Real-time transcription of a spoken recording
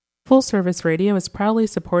Full Service Radio is proudly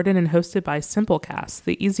supported and hosted by Simplecast,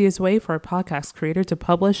 the easiest way for a podcast creator to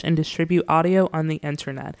publish and distribute audio on the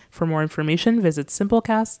internet. For more information, visit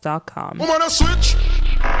simplecast.com. I'm on a switch.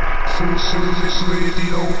 Full Service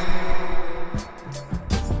Radio.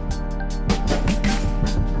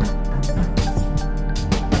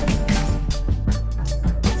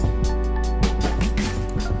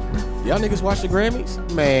 Y'all niggas watch the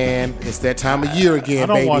Grammys? Man, it's that time of year again, I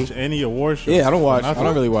don't baby. watch any award shows. Yeah, I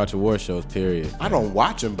don't really watch award shows, period. I don't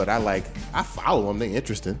watch them, but I follow them. They're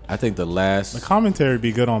interesting. I think the The commentary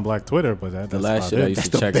be good on Black Twitter, but that's the last shit I used to That's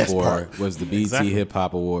the check best for part. was the BET Exactly. Hip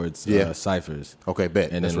Hop Awards ciphers. Okay,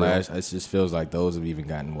 bet. And That's then real. it just feels like those have even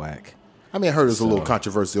gotten whack. I mean, I heard there's a little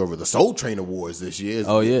controversy over the Soul Train Awards this year.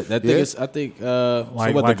 Oh yeah, that thing is. I think like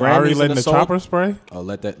the Ari Grammys letting the Soul? chopper spray. Oh,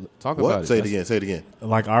 let that talk What? about it. Say it again. Say it again.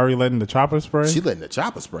 Like Ari letting the chopper spray. She letting the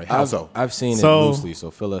chopper spray. How so? I've seen it So- loosely, so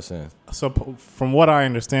fill us in. So from what I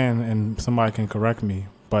understand, and somebody can correct me,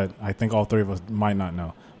 but I think all three of us might not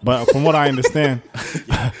know. But from what I understand,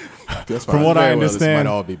 That's from fine. what I Very well, this understand,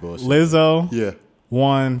 might all be bullshit. Lizzo Yeah.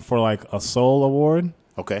 won for like a soul award,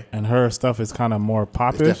 Okay. and her stuff is kind of more It's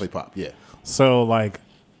popish. definitely pop. Yeah. So like,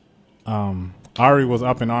 Ari was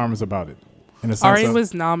up in arms about it. In a sense Ari of-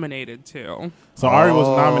 was nominated too. so Ari was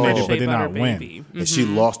nominated Shea but did Butter not win. Baby. And she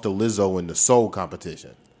lost to Lizzo in the Soul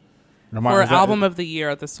competition. For Album of the Year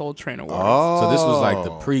at the Soul Train Awards. Oh. So this was like the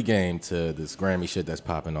pregame to this Grammy shit that's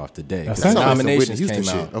popping off today. 'Cause That's the not Sounds like some Whitney nominations Houston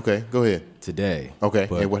came shit. out Okay, go ahead. today. Okay,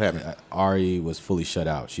 but hey, what happened? Ari was fully shut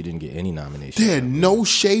out. She didn't get any nominations. There are no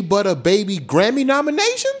Shea Butter Baby Grammy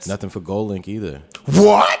nominations? Nothing for Gold Link either.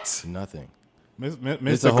 What? Nothing.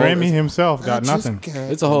 Mr. a whole- Grammy himself got I just nothing.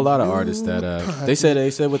 can't It's a whole lot of do artists that the they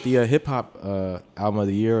said with the hip hop album of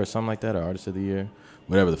the year or something like that, or artist of the year,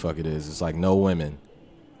 whatever the fuck it is. It's like no women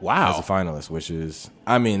Wow. as a finalist, which is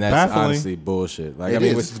that's Baffling. honestly bullshit. Like It I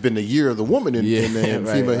mean, is. It's been the year of the woman in right,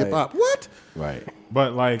 female right. hip hop. What? right.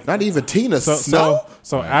 But like, Not even Tina so Snow?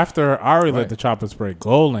 after Ari Right. let the chopper spray,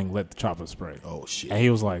 Golding let the chopper spray. Oh, shit. And he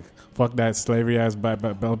was like, "Fuck that slavery ass back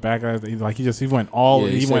ass." Like he went all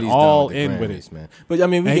Yeah, he said went he's down all with the in with Grammys, it, man. But I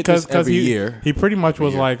mean, we get this every year. He pretty much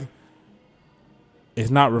was year. like, "It's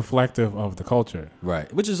not reflective of the culture."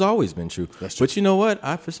 Right, which has always been true. That's true. But you know what?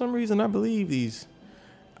 For some reason, I believe these.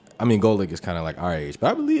 I mean, Gold Link is kind of like our age,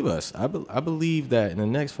 but I believe us. I believe that in the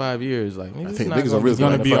next 5 years, like niggas think not niggas are gonna really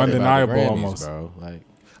gonna be fucking about the undeniable Grammys, almost. bro.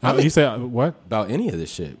 Like You said what? about any of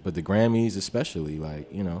this shit, but the Grammys especially,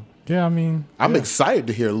 like Yeah, I mean, I'm excited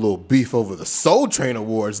to hear a little beef over the Soul Train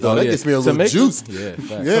Awards, though. Oh, That yeah. gets me a To little make juiced. Yeah,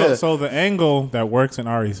 facts. Yeah. so the angle that works in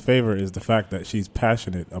Ari's favor is the fact that she's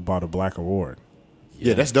passionate about a black award.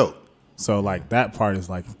 Yeah, that's dope. So like that part is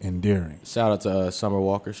like endearing. Shout out to Summer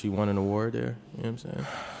Walker. She won an award there. You know what I'm saying?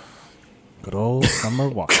 Good old Summer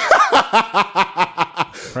Walker.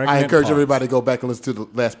 I encourage everybody to go back and listen to the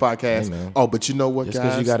last podcast. Hey, man. Oh, but you know what, Just guys?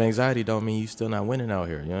 because you got anxiety don't mean you still not winning out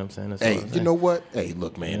here. You know what I'm saying? That's all Hey, I'm you saying. know what? Hey,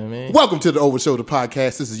 look, man. You know what I mean? Welcome to the Over Shoulder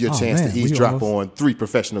Podcast. This is your chance man, to we eavesdrop almost- on three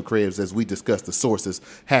professional creatives as we discuss the sources,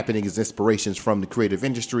 happenings, inspirations from the creative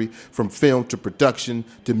industry, from film to production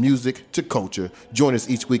to music to culture. Join us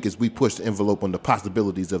each week as we push the envelope on the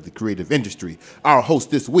possibilities of the creative industry. Our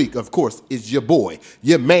host this week, of course, is your boy,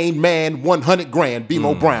 your main man, 100 grand,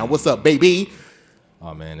 BMO Brown. What's up, baby?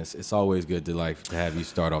 Oh man, it's always good to have you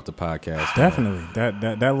start off the podcast. Definitely.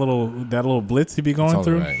 That little blitz he be going It's all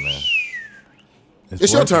through. right, man.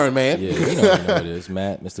 It's your turn, man. Yeah, you know what it is.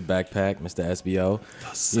 Matt, Mr. Backpack, Mr. SBO. You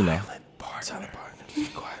know. Silent partner.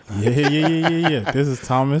 Quiet. Yeah. This is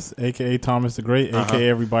Thomas, aka Thomas the Great, aka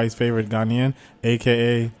everybody's favorite Ghanaian,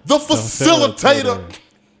 aka The facilitator.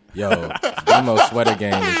 Yo, Demo sweater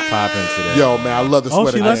game is popping today. Yo, man, I love the Oh,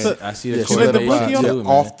 sweater. she game. let the- I see the Yeah, she let the correlation blinky on? too, Yeah, man.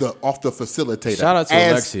 off the facilitator. Shout out to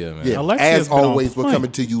Alexia, man. Yeah, Alexia's as been on always, we're point.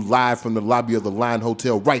 coming to you live from the lobby of the Lion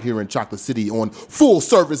Hotel right here in Chocolate City on Full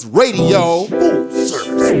Service Radio. Full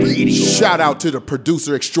Service Radio. Shout out to the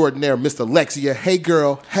producer extraordinaire, Miss Alexia. Hey,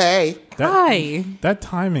 girl. Hey. Hi. That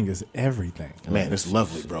timing is everything. Man, it's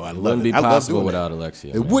lovely, bro. I love Wouldn't it. be I love possible doing without it.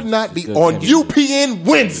 Alexia. It man. would not It's be good on chemistry. UPN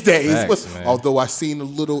Wednesdays. Facts, but- man. although I seen a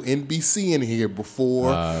little NBC in here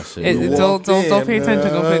before. Shit. You Don't walked pay in,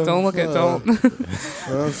 attention. Don't look at. Don't.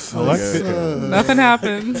 Alexia, Nothing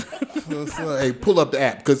happened. Hey, pull up the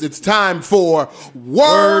app because it's time for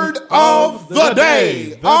Word of the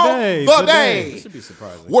Day. The day. Should be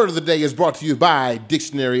surprising. Word of the Day is brought to you by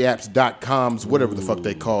dictionaryapps.com's whatever the fuck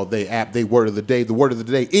they call they app, they word of the day. The word of the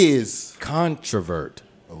day is Controvert.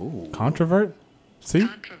 Controvert? See?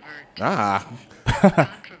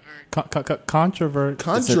 Controvert.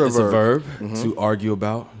 It's a verb to argue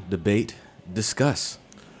about, debate, discuss.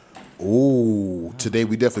 Ooh, today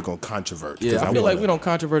we definitely gonna controvert. Yeah, I feel like we don't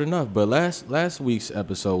controvert enough. But last week's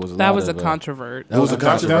episode was That was a controvert. That was a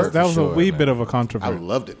controvert. That was for a wee man. bit of a I controvert.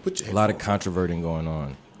 loved it. Put your A lot of headphones on. controverting going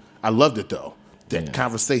on. I loved it though. That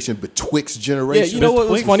conversation betwixt Yeah, generations. you know what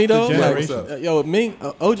was funny though? generation. Like, yo, Ming,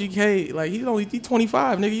 OGK, like he's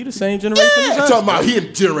 25, nigga. You the same generation as us. Talking about he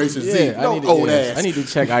in Generation Z. Yeah, No old ass. I need to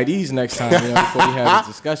check IDs next time, before we have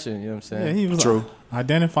this discussion. You know what I'm saying? Yeah, he was True.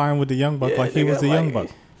 identifying with the young buck like he nigga, was the young buck.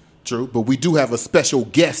 True, but we do have a special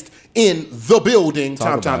guest in the building.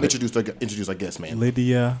 Talk Tom, about it. introduce our guest, man.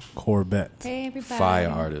 Lydia Corbett. Hey, everybody. Fire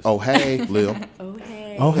artist. Oh, hey, Lil. Oh,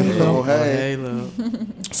 hey. Oh, hello. Oh, hey. Hey, love.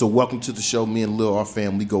 So welcome to the show. Me and Lil, our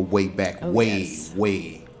family, go way back, Oh,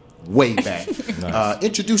 way back. Nice.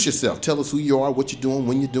 Introduce yourself. Tell us who you are, what you're doing,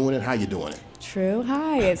 when you're doing it, how you're doing it. True.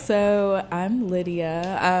 Hi. So I'm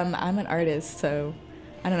Lydia. I'm an artist, so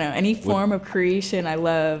I don't know. Any form of creation I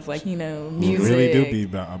love, like, music, really do be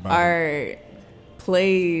about art,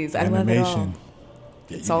 plays. I love it all. animation.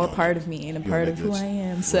 Yeah, It's you all a know part that. of me and a You're part that of who good. I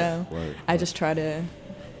am. So Word. I just try to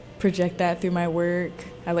project that through my work.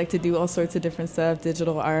 I like to do all sorts of different stuff,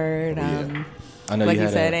 digital art, yeah. I know like you you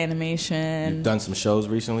had said, you've animation. done some shows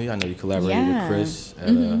recently. I know you collaborated Yeah. with Chris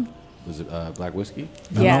at was it Black Whiskey?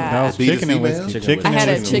 No, Yeah. that was Beat the chicken and females? whiskey. Chicken I and had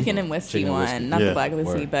a whiskey. chicken and whiskey Chicken and one, whiskey. not Yeah. the black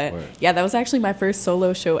whiskey, Word, but word. yeah, that was actually my first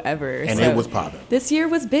solo show ever. And so it was popping. This year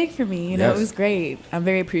was big for me. Yes. It was great. I'm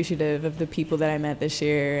very appreciative of the people that I met this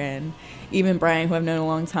year, and even Brian, who I've known a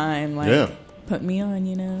long time, put me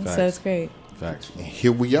on. Facts. So it's great. Facts. And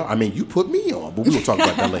here we are. I mean, you put me on, but we'll talk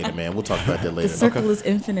about that later, man. We'll talk about that The later. circle is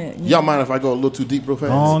infinite. Y'all mind if I go a little too deep real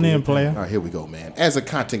fast? Go on in, player. All right, here we go, man. As a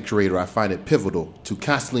content creator, I find it pivotal to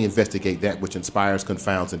constantly investigate that which inspires,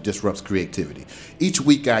 confounds, and disrupts creativity. Each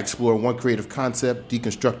week, I explore one creative concept,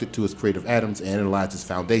 deconstruct it to its creative atoms, and analyze its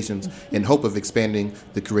foundations in hope of expanding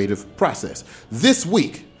the creative process. This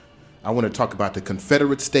week, I want to talk about the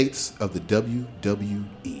Confederate States of the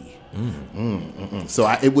WWE. So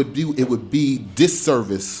it would be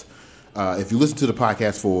disservice if you listen to the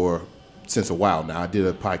podcast since a while now. I did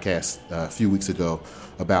a podcast a few weeks ago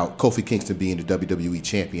about Kofi Kingston being the WWE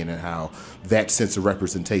champion and how that sense of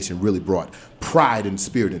representation really brought pride and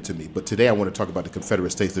spirit into me. But today I want to talk about the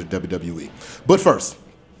Confederate States of the WWE. But first,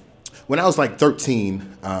 when I was like 13,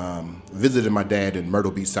 visited my dad in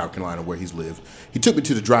Myrtle Beach, South Carolina, where he's lived. He took me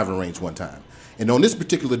to the driving range one time. And on this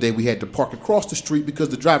particular day, we had to park across the street because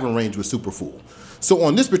the driving range was super full. So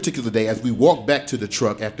on this particular day, as we walked back to the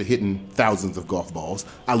truck after hitting thousands of golf balls,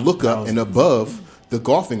 I look up and above the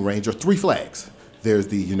golfing range are three flags. There's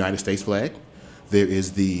the United States flag. There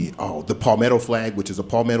is the palmetto flag, which is a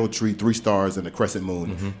palmetto tree, 3 stars, and a crescent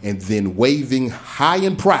moon. And then waving high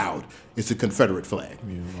and proud is the Confederate flag.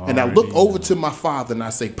 And I look over to my father and I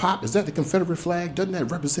say, Pop, is that the Confederate flag? Doesn't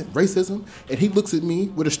that represent racism? And he looks at me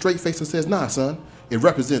with a straight face and says, Nah, son, it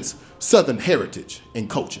represents Southern heritage and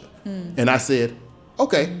culture. And I said,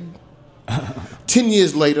 okay. 10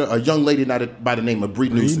 years later, a young lady by the name of Bree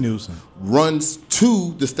Newsom runs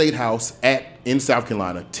to the State House in South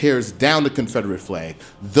Carolina, tears down the Confederate flag,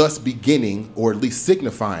 thus beginning, or at least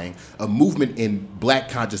signifying, a movement in black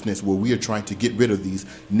consciousness where we are trying to get rid of these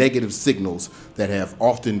negative signals that have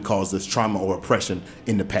often caused us trauma or oppression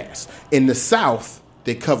in the past. In the South,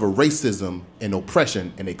 they cover racism and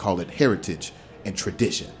oppression, and they call it heritage and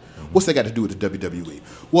tradition. What's that got to do with the WWE?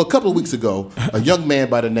 Well, a couple of weeks ago, a young man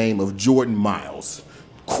by the name of Jordan Miles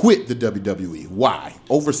quit the WWE. Why?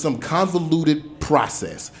 Over some convoluted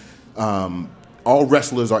process. All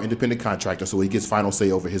wrestlers are independent contractors, so he gets final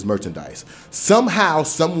say over his merchandise. Somehow,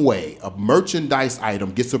 some way, a merchandise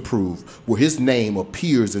item gets approved where his name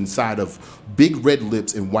appears inside of big red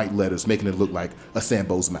lips and white letters, making it look like a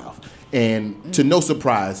Sambo's mouth. And to no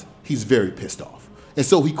surprise, he's very pissed off. And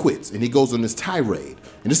so he quits, and he goes on this tirade.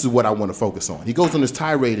 And this is what I want to focus on. He goes on this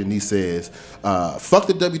tirade, and he says, fuck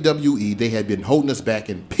the WWE. They had been holding us back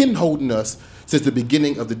and pin-holding us since the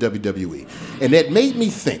beginning of the WWE. And that made me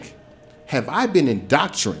think, have I been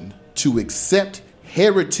indoctrined to accept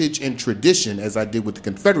heritage and tradition, as I did with the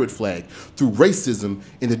Confederate flag, through racism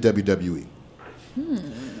in the WWE?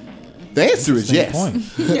 The answer is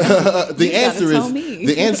yes.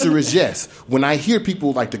 The answer is yes. When I hear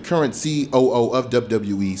people like the current COO of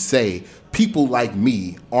WWE say, people like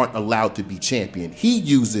me aren't allowed to be champion, he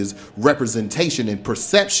uses representation and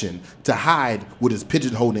perception to hide what is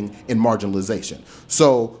pigeonholing and marginalization.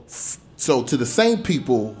 So to the same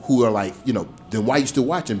people who are like, then why you still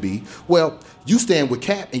watching, B? Well, you stand with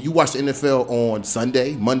Cap and you watch the NFL on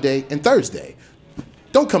Sunday, Monday, and Thursday.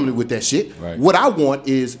 Don't come to me with that shit. Right. What I want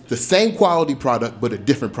is the same quality product, but a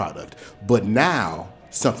different product. But now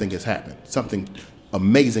something has happened. Something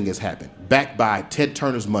amazing has happened. Backed by Ted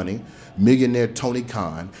Turner's money, millionaire Tony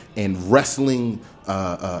Khan, and wrestling,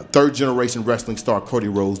 third generation wrestling star Cody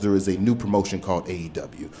Rhodes, there is a new promotion called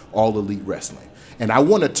AEW, All Elite Wrestling. And I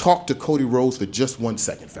want to talk to Cody Rhodes for just 1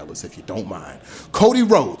 second, fellas, if you don't mind. Cody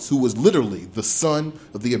Rhodes, who was literally the son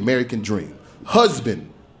of the American dream,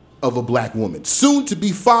 husband of a black woman, soon to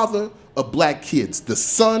be father of black kids, the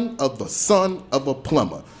son of a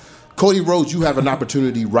plumber. Cody Rhodes, you have an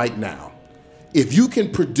opportunity right now. If you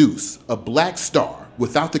can produce a black star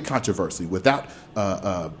without the controversy, without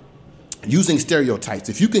using stereotypes,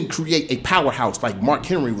 if you can create a powerhouse like Mark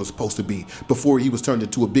Henry was supposed to be before he was turned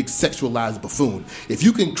into a big sexualized buffoon, if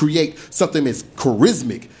you can create something as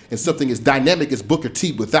charismatic and something as dynamic as Booker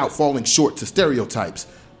T without falling short to stereotypes,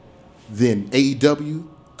 then AEW,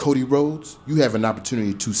 Cody Rhodes, you have an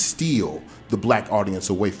opportunity to steal the black audience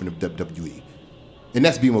away from the WWE. And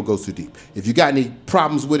that's being what goes too deep. If you got any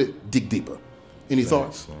problems with it, dig deeper. Any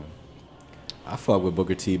thoughts? I fucked with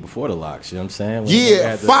Booker T before the locks, you know what I'm saying?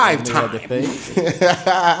 Yeah, 5 times.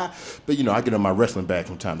 But you know, I get on my wrestling bag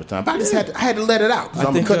from time to time. But I had to let it out because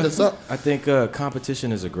I'm gonna cut this up. I think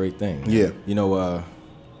competition is a great thing. Yeah. You know,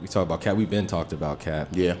 we talk about Cap. We've been talked about Cap.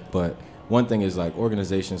 Yeah. But one thing is like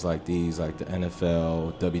organizations like these, like the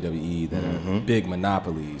NFL, WWE, that are big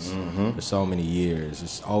monopolies for so many years.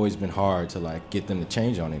 It's always been hard to like get them to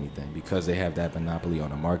change on anything because they have that monopoly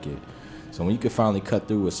on the market. So when you can finally cut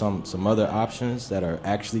through with some other options that are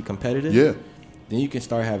actually competitive, then you can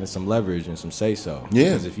start having some leverage and some say so. Yeah.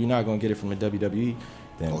 Because if you're not going to get it from the WWE,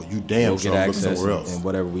 then you damn we'll sure get look access somewhere else. and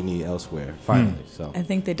whatever we need elsewhere. Finally, so I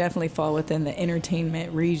think they definitely fall within the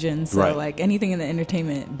entertainment region. So Right. like anything in the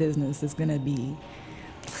entertainment business is gonna be,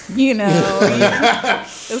 you know,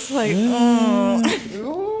 it's like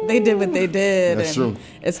they did what they did. That's and true.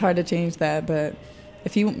 It's hard to change that, but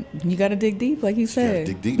if you got to dig deep, like you You gotta said.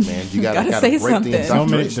 dig deep, man. You gotta Gotta say break something. the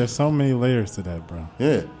indoctrination. There's so many layers to that, bro.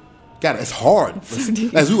 Yeah. God, it's hard.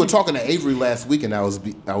 As we were talking to Avery last week, and I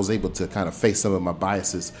was able to kind of face some of my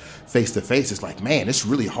biases face to face. It's like, man, it's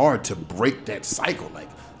really hard to break that cycle. Like,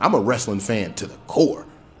 I'm a wrestling fan to the core,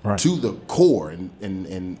 Right. to the core, and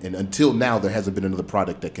until now, there hasn't been another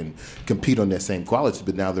product that can compete on that same quality.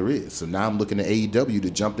 But now there is. So now I'm looking at AEW to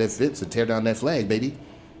jump that fence and tear down that flag, baby.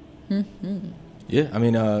 yeah, I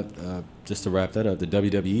mean, just to wrap that up, the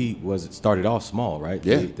WWE started off small, right?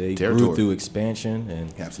 Yeah, they territory. grew through expansion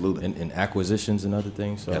and Absolutely. and acquisitions and other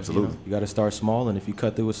things. So Absolutely. you got to start small, and if you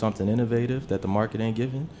cut through with something innovative that the market ain't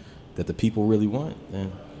giving, that the people really want,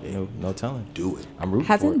 then no telling. Do it. I'm rooting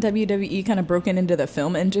Hasn't for it. WWE kind of broken into the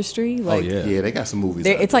film industry? Like, yeah. Yeah, they got some movies.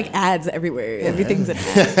 there- out it's there. like ads everywhere. Everything's an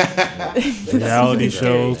ad. Reality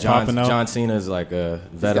shows popping up. John Cena is like a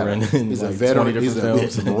veteran in He's like a veteran. 20 He's different a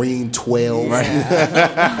films. Marine 12.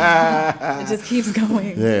 It just keeps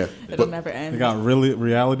going. Yeah. It'll But- never end. They got really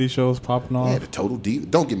reality shows popping Yeah, off. the total deal.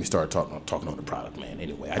 Don't get me started talking on the product, man.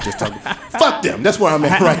 Anyway, I just talk. Fuck them. That's where I'm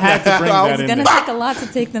at right had now. to bring that It's in gonna there. take a lot to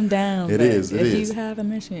take them down. It but is, it if is. you have a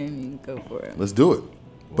mission, you go for it. Let's do it.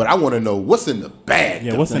 But I want to know what's in the bag.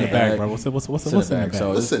 Yeah, what's in the the bag, bag. bro? What's in the bag?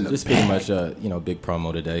 So What's in the it's pretty much a big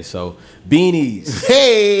promo today. So Beanies.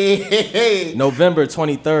 Hey. November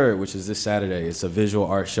 23rd, which is this Saturday, it's a visual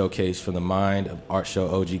art showcase from the mind of art show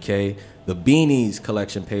OGK. The Beanies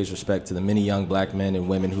collection pays respect to the many young black men and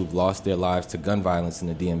women who've lost their lives to gun violence in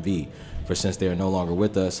the DMV. For since they are no longer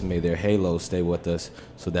with us, may their halo stay with us,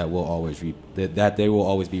 so that we'll always that they will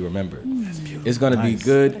always be remembered. It's gonna be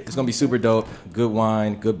good. It's gonna be super dope. Good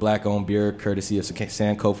wine, good black-owned beer, courtesy of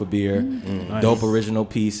Sankofa Beer. Dope original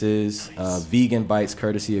pieces. Vegan bites,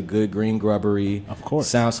 courtesy of Good Green Grubbery. Of course.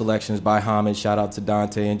 Sound selections by Homage. Shout out to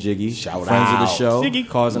Dante and Jiggy. Shout Friends of the out. show. Jiggy.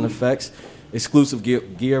 Cause and Effects. Exclusive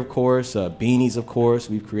gear, of course. Beanies, of course.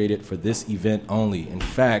 We've created for this event only. In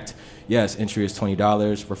fact, yes, entry is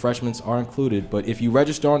 $20. Refreshments are included. But if you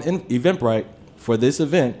register on Eventbrite for this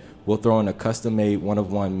event, we'll throw in a custom-made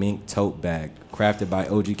one-of-one mink tote bag crafted by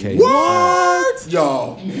OGK. What?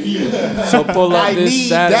 Y'all. So pull up I this need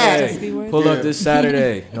Saturday. that. Pull Yeah. up this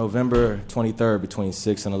Saturday, November 23rd, between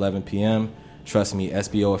 6 and 11 p.m. Trust me,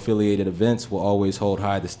 SBO-affiliated events will always hold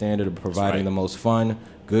high the standard of providing the most fun,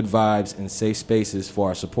 good vibes, and safe spaces for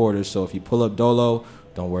our supporters. So if you pull up Dolo,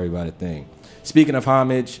 don't worry about a thing. Speaking of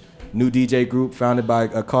Homage, new DJ group founded by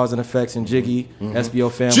Cause and Effects and Jiggy,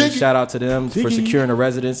 SBO family. Jiggy. Shout out to them for Jiggy. securing a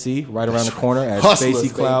residency right around the corner at Hustlers,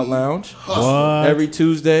 Spacey Cloud baby. Lounge. What? Every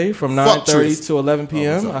Tuesday from Fuck 9:30 Trist. to 11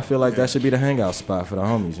 p.m. sorry. I feel like that should be the hangout spot for the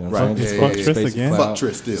homies. You know what I'm Right. saying? Yeah, Fuck yeah, Trist Spacey again? Cloud. Fuck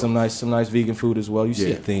Trist still. Some nice vegan food as well. You see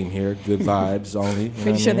Yeah. a theme here. Good vibes only. You know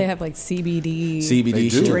Pretty what sure I they mean? have like CBD. CBD They do.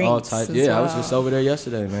 shit, all Drinks types. as Yeah, I was well. just over there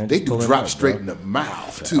yesterday, man. They Just do pulling drop up, straight bro. in the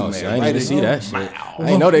mouth too, Oh, man. see, I didn't Right even in see the that shit. mouth.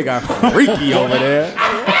 I know they got freaky over there.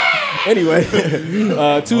 Anyway,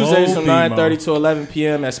 Tuesdays from 9:30 to 11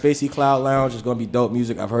 p.m. at Spacey Cloud Lounge. It's going to be dope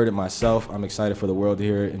music. I've heard it myself. I'm excited for the world to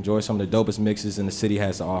hear it. Enjoy some of the dopest mixes in the city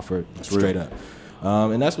has to offer. Straight up.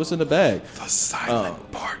 And that's what's in the bag. The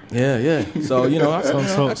silent part. Yeah. So, you know, I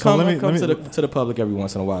So come let me- to the public every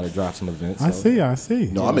once in a while to drop some events. I So. see.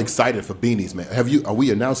 No, I'm excited for Beanies, man. Are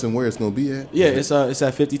we announcing where it's gonna be at? Yeah, it's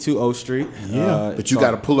at 52 O Street. Yeah. But you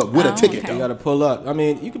got to pull up with a Oh, ticket okay. You though. got to pull up. I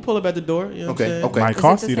mean, you can pull up at the door. You know what I'm saying? Okay. Might Is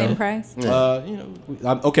cost it you the same though. price?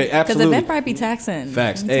 Okay, Because absolutely. Eventbrite be taxing.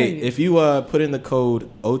 Facts. Let me tell Hey, you. if you put in the code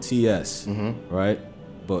OTS, right?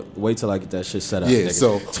 But wait till I get that shit set up. Yeah, nigga.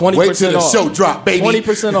 so 20% wait till the off. show drop, baby.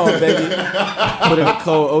 20% off, baby. Put in the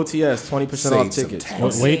code OTS, 20% off Save some tickets.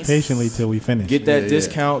 tax. Wait patiently till we finish. Get that Yeah.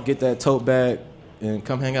 discount, get that tote bag, and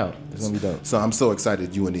come hang out. It's gonna be dope. So I'm so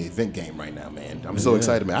excited you in the event game right now, man. I'm so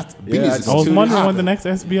excited, man. Yeah, Beanies is I was Too wondering hot. when the next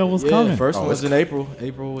SBO was Yeah, coming. first Oh, one was it's in April.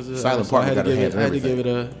 April was a Silent so I Partner had to got a give hand it. in I had to give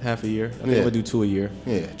everything. it a half a year. I think Yeah. I'm gonna do 2 a year.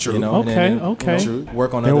 Yeah, true. You know, and then, Okay. True.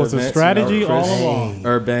 work on There other was a events, strategy you know, all Chris, along.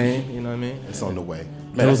 Urbane, you know what I mean? It's on the way.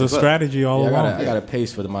 There was a but- strategy all Yeah, along. I got to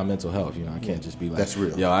pace for my mental health. You know, I can't just be like, That's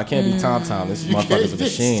real. Yo, I can't be Tom. This motherfucker's a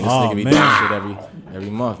machine. This Oh, nigga be man. doing shit every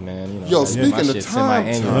month, man. You know, Yo, my speaking of shit's Tom,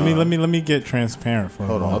 semi-annual. Let me get transparent for a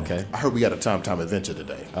Hold on. moment. Okay. I heard we got a Tom adventure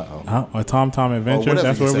today. A Tom adventure. whatever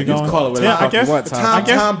That's you where say. we You going. call it whatever Yeah, the I fuck you guess. want, Tom.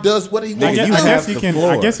 Tom does what he Nigga, wants. I you guess, have you the can.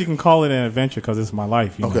 floor. I guess you can call it an adventure because it's my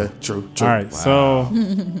life. You Okay, know? true. All right. So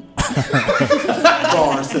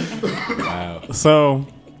Bars. So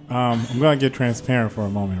I'm gonna get transparent for a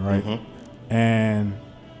moment, right? And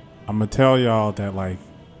I'm gonna tell y'all that like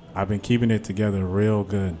I've been keeping it together real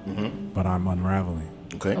good, but I'm unraveling.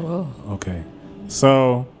 Okay. Okay.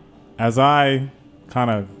 So as I kind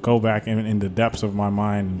of go back in the depths of my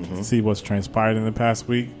mind and see what's transpired in the past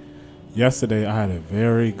week, yesterday I had a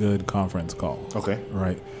very good conference call. Okay.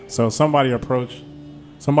 Right. So somebody approached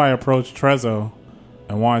Trezzo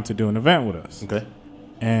and wanted to do an event with us. Okay.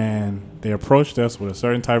 And they approached us with a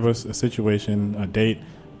certain type of a situation, a date,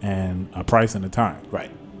 and a price and a time.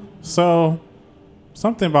 Right. So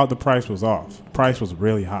something about the price was off. Price was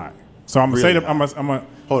really high. So I'm gonna Really say that I'm gonna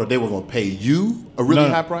Hold on. They were going to pay you a really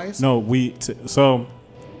high price? No, so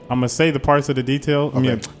I'm gonna say the parts of the detail. I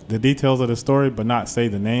mean, Okay. the details of the story, but not say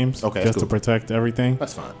the names. Okay, just cool. to protect everything.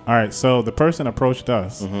 That's fine. All right. So the person approached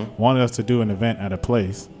us, wanted us to do an event at a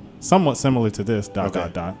place somewhat similar to this.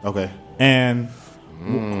 Okay. And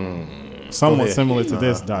somewhat ahead. similar to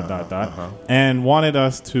this. And wanted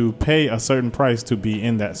us to pay a certain price to be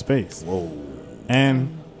in that space. Whoa.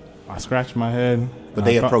 And I scratched my head. But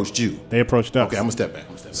they I thought- approached you. They approached us. Okay, I'm going to step back.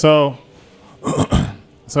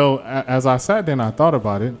 So, as I sat there and I thought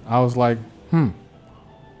about it, I was like,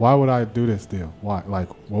 why would I do this deal? Why? Like,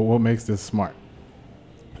 what makes this smart?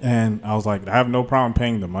 And I was like, I have no problem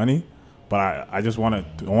paying the money, but I just want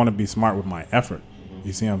to be smart with my effort.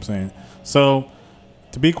 You see what I'm saying? So,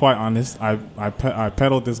 to be quite honest, I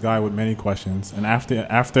peddled this guy with many questions, and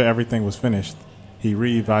after everything was finished, he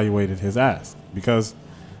reevaluated his ask because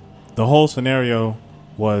the whole scenario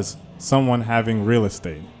was someone having real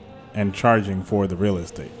estate and charging for the real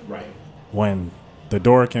estate. Right. When the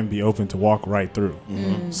door can be open to walk right through.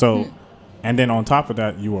 So, and then on top of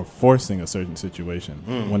that, you are forcing a certain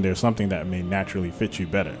situation when there's something that may naturally fit you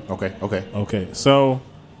better. Okay. Okay. So,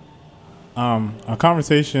 a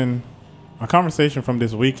conversation from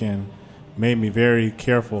this weekend made me very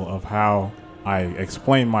careful of how I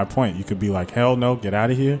explain my point. You could be like, hell no, get out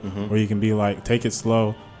of here. Or you can be like, take it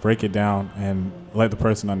slow, break it down, and let the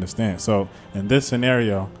person understand. So in this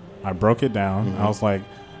scenario, I broke it down. I was like,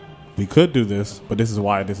 we could do this, but this is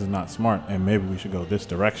why this is not smart, and maybe we should go this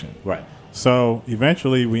direction. Right. So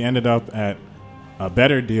eventually we ended up at a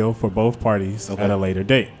better deal for both parties at a later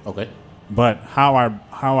date. Okay. But how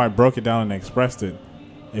I broke it down and expressed it,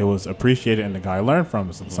 it was appreciated, and the guy learned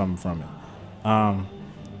something from it.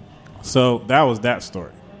 So that was that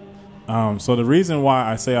story. So the reason why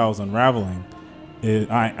I say I was unraveling is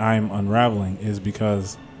I'm unraveling is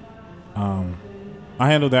because I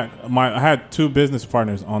handled that. I had two business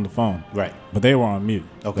partners on the phone, Right. but they were on mute.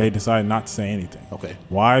 Okay. They decided not to say anything. Okay.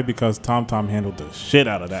 Why? Because Tom handled the shit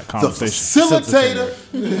out of that The conversation. facilitator.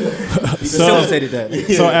 He facilitated that.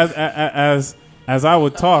 So as I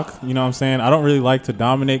would talk, you know what I'm saying, I don't really like to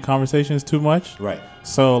dominate conversations too much. Right.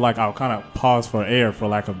 So, like, I'll kind of pause for air, for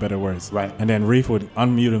lack of better words. Right. And then Reef would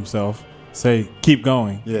unmute himself, say, keep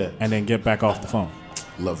going. Yeah. And then get back off the phone.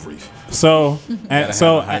 Love Reef. So, have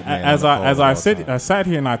a hype man on the call at all times. I sat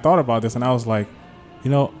here and I thought about this, and I was like, you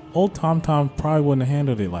know, old Tom probably wouldn't have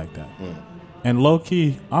handled it like that. And low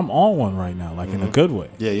key, I'm on one right now, like in a good way.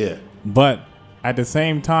 Yeah. But at the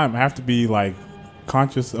same time, I have to be like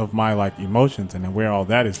conscious of my like emotions and then where all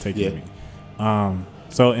that is taking me.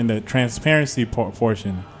 So in the transparency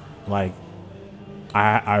portion, like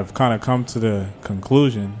I've kind of come to the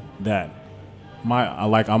conclusion that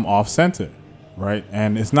I'm off center, right?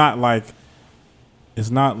 And it's not like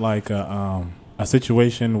a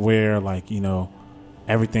situation where like, you know,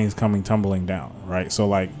 everything's coming tumbling down, right? So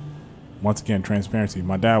like, once again, transparency.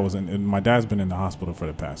 My dad's been in the hospital for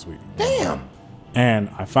the past week. Damn. And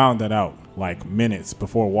I found that out like minutes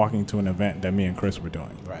before walking to an event that me and Chris were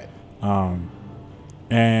doing. Right.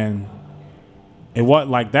 And it was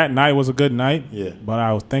like that night was a good night. Yeah. But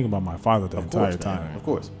I was thinking about my father the entire time. Of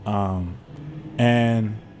course.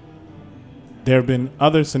 And there have been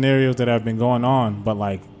other scenarios that have been going on, but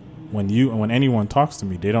like when anyone talks to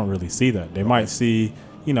me, they don't really see that. They might see,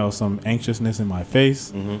 you know, some anxiousness in my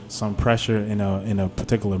face, some pressure in a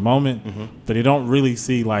particular moment, but they don't really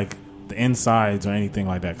see like the insides or anything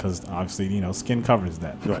like that, because obviously, you know, skin covers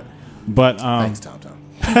that. Right. But Thanks, Tom.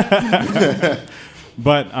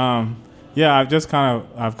 but yeah, I've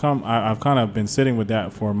kind of been sitting with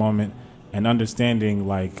that for a moment and understanding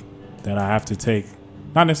like that I have to take,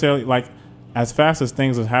 not necessarily like as fast as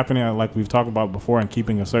things are happening, like we've talked about before, and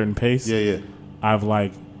keeping a certain pace. Yeah. I've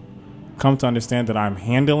like come to understand that I'm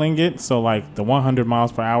handling it. So like the 100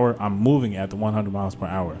 miles per hour, I'm moving at the 100 miles per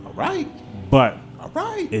hour. All right. But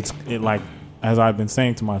It like, as I've been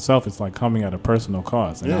saying to myself, it's like coming at a personal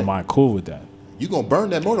cost, and I'm not cool with that. You gonna burn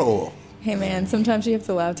that motor oil. Hey man, sometimes you have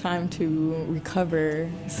to allow time to recover.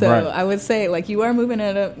 So Right. I would say, like, you are moving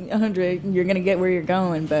at 100, you're gonna get where you're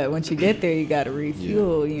going, but once you get there, you gotta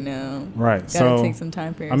refuel. You know, Right. Gotta So take some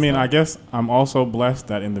time for I yourself. mean, I guess I'm also blessed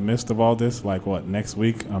that in the midst of all this, like next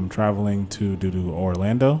week I'm traveling to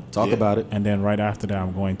Orlando, Talk about it. and then right after that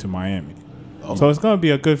I'm going to Miami. So it's gonna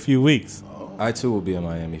be a good few weeks. I too will be in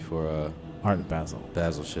Miami for Art Basel.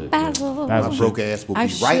 Basil shit. Basil. My Basil broke ass will be I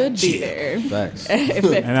right should be here. there. Facts. If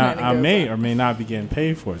that And kinda I goes may on. or may not be getting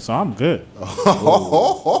paid for it, so I'm good. I'm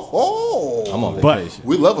on But- vacation.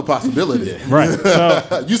 We love a possibility. Right.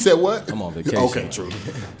 So, You said what? I'm on vacation. Okay, true.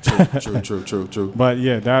 True. but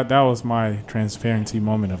yeah, that was my transparency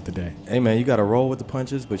moment of the day. Hey man, you got to roll with the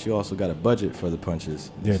punches, but you also got to budget for the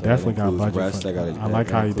punches. Yeah, that definitely gotta includes budget rest, for- that I like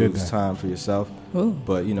how you did includes that. time for yourself. Ooh.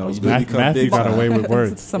 But you know, you do become Matthew big got time. away with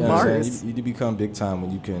words. Some You know what I'm saying? bars. You do become big time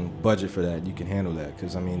when you can budget for that. You can handle that,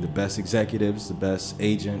 because I mean, the best executives, the best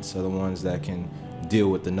agents are the ones that can deal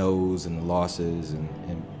with the no's and the losses and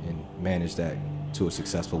manage that to a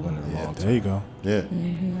successful win in the long term. There you go. Yeah.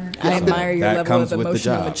 I admire your That level comes of with the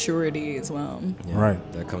emotional job. maturity as well. Yeah,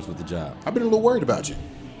 Right. That comes with the job. I've been a little worried about you.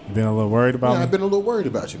 Been a little worried about Yeah, me. I've been a little worried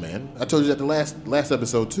about you, man. I told you that the last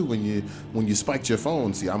episode too, when you spiked your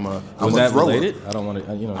phone. See, I'm a Was a that thrower. related? I don't want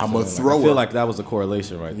to. You know, what I'm I'm a saying? thrower. I feel like that was a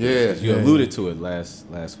correlation right there. Yeah. 'Cause you alluded to it last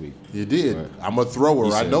week. You did. Right. I'm a thrower.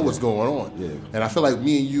 You I said know that. what's going on. Yeah. And I feel like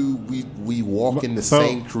me and you, we walk in the So-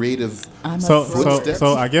 same creative I'm a So thrower.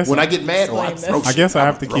 so I guess when I get mad, I Explain throw this. I shit. guess I I'm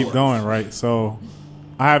have a to keep thrower. going, right? So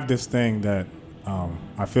I have this thing that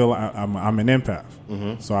I feel I'm an empath,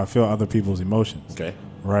 so I feel other people's emotions. Okay.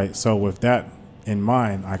 Right. So with that in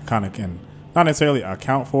mind, I kind of can not necessarily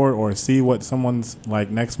account for it or see what someone's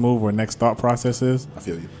like next move or next thought process is. I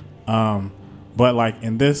feel you. But like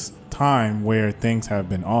in this time where things have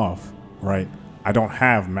been off, right? I don't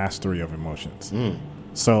have mastery of emotions.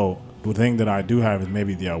 So the thing that I do have is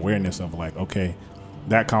maybe the awareness of like, okay,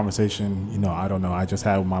 that conversation, you know, I don't know, I just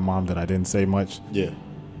had with my mom that I didn't say much. Yeah.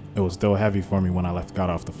 It was still heavy for me when I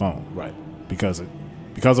got off the phone. Right. Because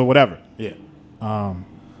of whatever. Yeah.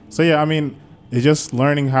 So yeah, I mean, it's just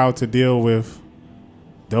learning how to deal with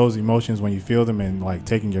those emotions when you feel them and like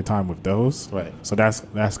taking your time with those. Right. So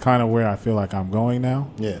that's kind of where I feel like I'm going now.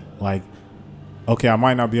 Yeah. Like, okay, I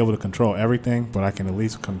might not be able to control everything, but I can at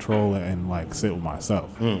least control it and like sit with myself.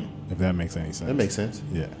 If that makes any sense. That makes sense.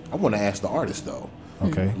 Yeah. I want to ask the artist though.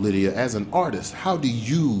 Okay. Lydia, as an artist, how do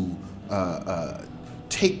you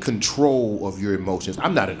take control of your emotions?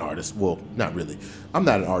 I'm not an artist. Well, not really. I'm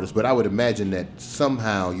not an artist, but I would imagine that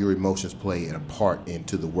somehow your emotions play a part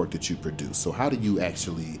into the work that you produce. So how do you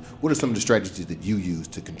actually, what are some of the strategies that you use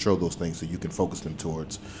to control those things so you can focus them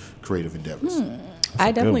towards creative endeavors?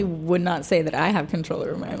 I definitely would not say that I have control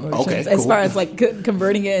over my emotions Okay, as cool. far as like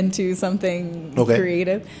converting it into something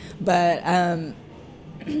creative. But I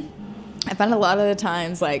find a lot of the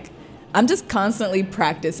times like I'm just constantly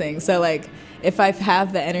practicing. So like if I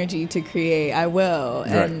have the energy to create, I will.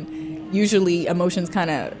 Right. And usually emotions kind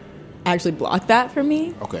of actually block that for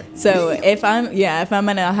me. Okay. So if I'm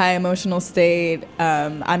in a high emotional state,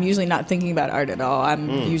 I'm usually not thinking about art at all. I'm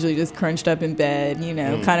usually just crunched up in bed,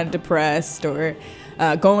 kind of depressed or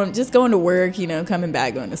going to work, coming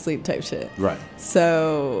back, going to sleep type shit. Right.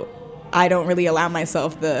 So I don't really allow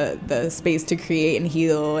myself the space to create and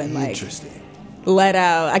heal and Interesting. let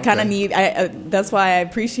out. I kind of need. That's why I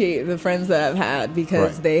appreciate the friends that I've had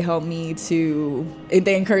because they help me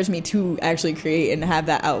they encourage me to actually create and have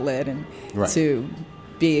that outlet and to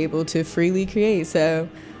be able to freely create. So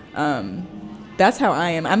that's how I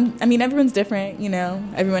am. I mean, everyone's different,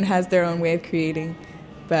 Everyone has their own way of creating,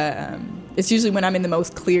 but it's usually when I'm in the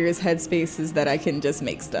most clearest headspaces that I can just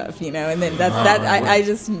make stuff, and then I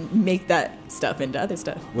just make that stuff into other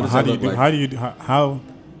stuff. What does How that do you look do? like?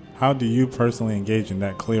 How do you personally engage in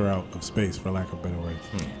that clear out of space, for lack of better words?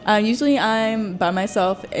 Usually I'm by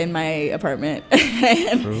myself in my apartment,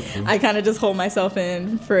 and True. I kind of just hold myself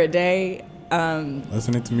in for a day.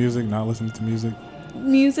 Listening to music, not listening to music?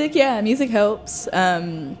 Music helps.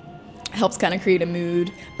 Helps kind of create a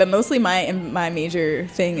mood, but mostly my major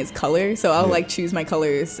thing is color. So I'll like choose my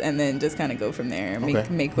colors and then just kind of go from there and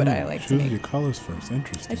make what I like to Choose make. your colors first.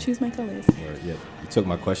 Interesting. I choose my colors. Yeah, you took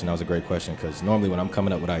my question. That was a great question because normally when I'm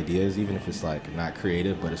coming up with ideas, even if it's like not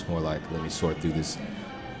creative, but it's more like let me sort through this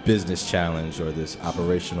business challenge or this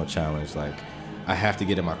operational challenge. Like I have to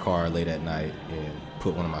get in my car late at night and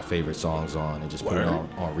put one of my favorite songs on and just put it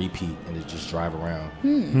on repeat and just drive around.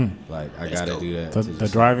 Like I gotta do that. The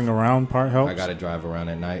driving around part helps? I gotta drive around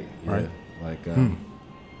at night. Yeah. Right. Like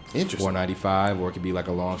Interesting. 495, or it could be like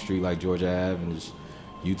a long street like Georgia Ave and just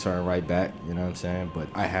you turn right back, you know what I'm saying? But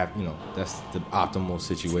I have, that's the optimal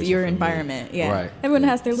situation. It's your for me. environment, yeah. Right. Everyone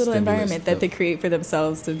has their little Stimulus environment that they create for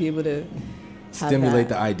themselves to be able to stimulate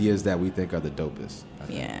the that. ideas that we think are the dopest.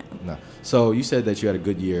 Yeah. No. So you said that you had a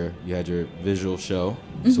good year. You had your visual show,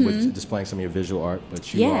 so with displaying some of your visual art,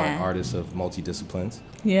 but you are an artist of multi-disciplines.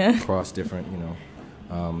 Yeah. Across different,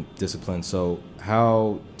 disciplines. So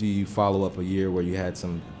how do you follow up a year where you had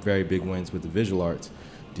some very big wins with the visual arts?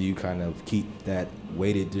 Do you kind of keep that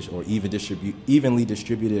weighted or evenly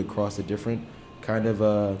distributed across the different kind of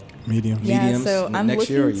mediums? Yeah, so I'm next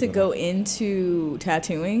year, looking to go into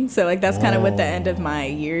tattooing. So like that's kind of what the end of my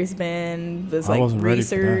year's been, was like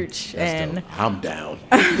research and I'm down.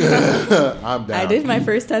 I'm down. I did my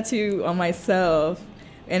first tattoo on myself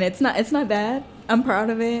and it's not bad. I'm proud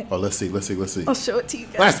of it. Oh, let's see. I'll show it to you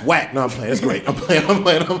guys. That's whack. No, I'm playing. That's great. I'm playing.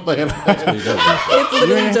 It's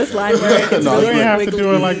literally just line work. It's No, You really don't have to wiggly,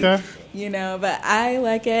 do it like that. but I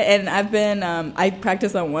like it. And I've been, I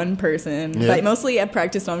practiced on one person. Yeah. Like mostly I've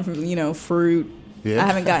practiced on, fruit. Yeah. I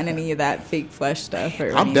haven't gotten any of that fake flesh stuff.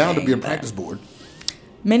 Or I'm down to be a anything, practice board.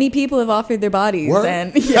 Many people have offered their bodies. Word?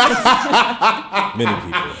 And yes, many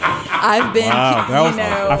people? I've been, Wow, that was.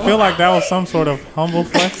 I feel like that was some sort of humble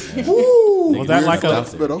flex. Was that like a?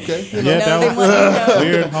 But okay. Yeah, No, that they was want-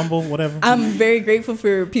 weird, humble, whatever. I'm very grateful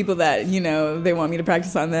for people that, they want me to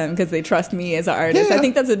practice on them because they trust me as an artist. Yeah. I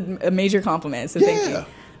think that's a major compliment, so thank you.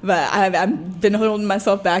 But I've been holding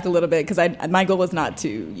myself back a little bit because my goal was not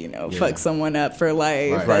to, fuck someone up for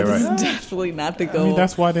life. Right. That's definitely not the goal. I mean,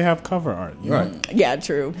 that's why they have cover art. Right. Yeah,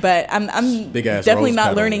 true. But I'm Big ass definitely rose not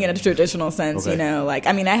petal. learning in a traditional sense, Okay.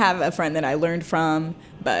 I have a friend that I learned from,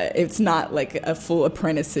 but it's not like a full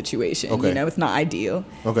apprentice situation. Okay. It's not ideal.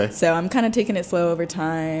 Okay. So I'm kind of taking it slow over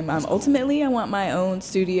time. Ultimately, I want my own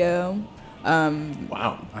studio.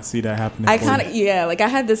 Wow. I see that happening. I for kind you. of, I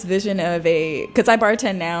had this vision of because I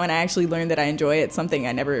bartend now and I actually learned that I enjoy it, something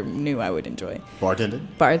I never knew I would enjoy. Bartending?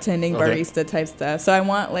 Bartending, Okay. barista type stuff. So I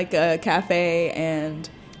want like a cafe and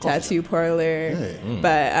tattoo parlor. Hey.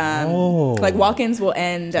 But like walk-ins will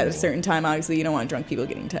end at a certain time. Obviously, you don't want drunk people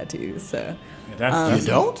getting tattoos. So That's You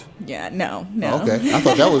don't? yeah, no. Okay. I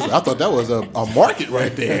thought that was a market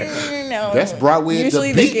right there. No. That's Broadway at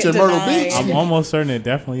Usually the they beach get in Myrtle denied. Beach. I'm almost certain it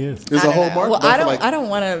definitely is. There's I a don't whole know. market. Well, but I feel I don't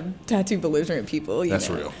want to tattoo belligerent people. that's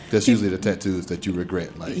know. real. That's usually the tattoos that you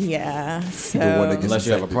regret. Like Yeah. the one that So gets Unless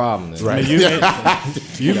you have a infected. problem. Then. Right.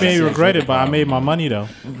 You may regret it, but I made my money though.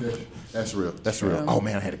 That's real. That's real. Oh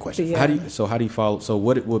man, I had a question. Yeah. How do you follow? So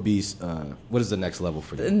what would be? What is the next level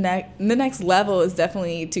for you? The next level is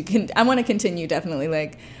definitely I want to continue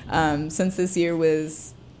definitely since this year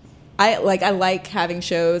was. I like having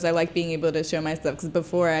shows. I like being able to show my stuff because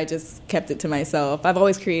before I just kept it to myself. I've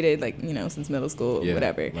always created since middle school,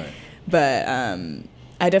 whatever. Right. But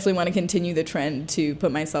I definitely want to continue the trend to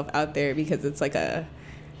put myself out there because it's like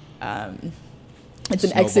it's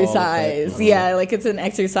an exercise. It's an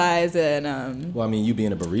exercise and. Well, I mean, you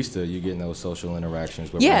being a barista, you're getting those social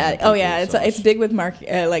interactions with. Yeah. People, It's big with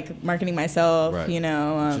marketing myself.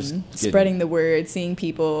 Right. Spreading the word, seeing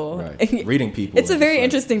people, reading people. It's a very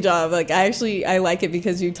interesting job. I like it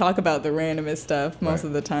because you talk about the randomest stuff most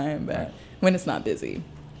of the time, but when it's not busy.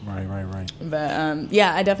 Right. But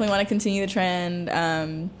I definitely want to continue the trend.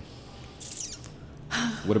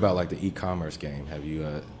 What about the e-commerce game? Have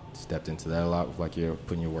you stepped into that a lot? You're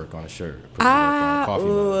putting your work on a shirt,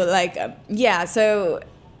 so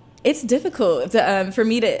it's difficult for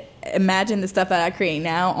me to imagine the stuff that I create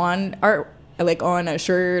now on art, on a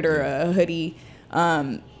shirt or a hoodie.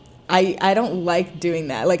 I don't like doing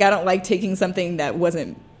that. I don't like taking something that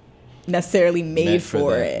wasn't necessarily made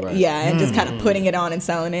for it. Right. And just kind of putting it on and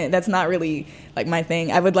selling it. That's not really my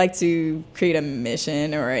thing. I would like to create a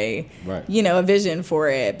mission or a vision for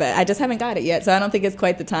it, but I just haven't got it yet. So I don't think it's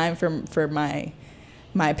quite the time for my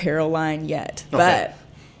apparel line yet. Okay. But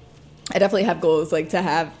I definitely have goals to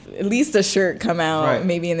have at least a shirt come out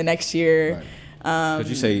maybe in the next year. Right. Could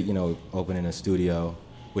you say opening a studio,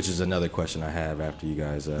 which is another question I have after you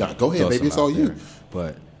guys. Go ahead, baby. It's all you.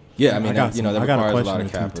 But yeah, I mean, that requires a lot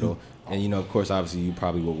of capital. And, of course, obviously, you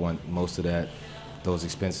probably would want most of those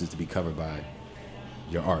expenses to be covered by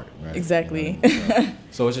your art, right? Exactly.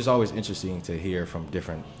 So it's just always interesting to hear from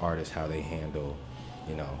different artists how they handle,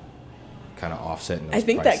 kind of offsetting those I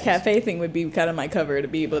think prices. That cafe thing would be kind of my cover to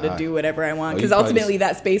be able to do whatever I want. Because ultimately,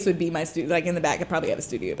 that space would be my studio. In the back, I'd probably have a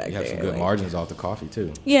studio back there. You have some good margins off the coffee,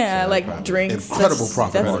 too. Yeah, drinks. Incredible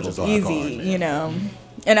profit margins off the coffee. Easy,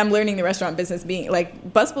 And I'm learning the restaurant business being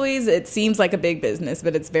Busboys. It seems like a big business,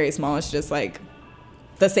 but it's very small. It's just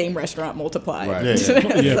the same restaurant multiplied. Right.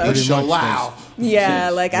 Wow.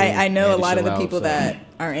 Yeah, I know a lot of the people that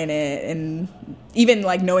are in it, and even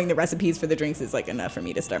knowing the recipes for the drinks is enough for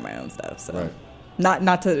me to start my own stuff. So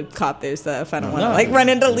not to cop their stuff. I don't want to run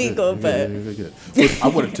into legal, but I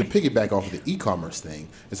wanted to piggyback off of the e-commerce thing.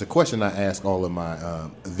 It's a question I ask all of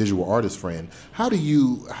my visual artist friend. How do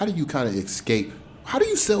you kind of escape? How do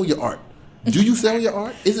you sell your art? Do you sell your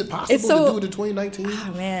art? Is it possible to do it in 2019?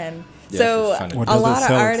 Oh, man. Yeah, so a lot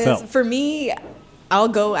of artists, for me, I'll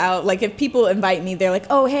go out. If people invite me, they're like,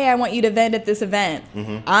 oh, hey, I want you to vend at this event.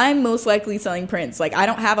 Mm-hmm. I'm most likely selling prints. I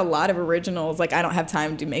don't have a lot of originals. I don't have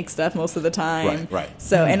time to make stuff most of the time. Right.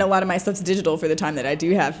 So, and a lot of my stuff's digital for the time that I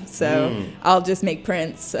do have. So I'll just make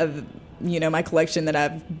prints of, my collection that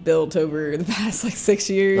I've built over the past 6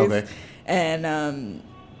 years. Okay. And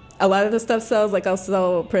a lot of the stuff sells. I'll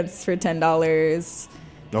sell prints for $10.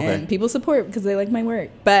 Okay. And people support because they like my work.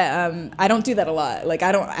 But I don't do that a lot.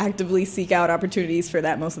 I don't actively seek out opportunities for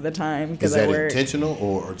that most of the time because I work. Is that intentional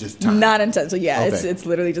or just time? Not intentional. Yeah, okay. It's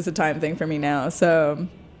literally just a time thing for me now. So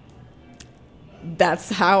that's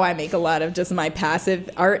how I make a lot of just my passive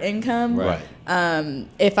art income. Right.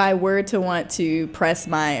 If I were to want to press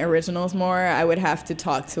my originals more, I would have to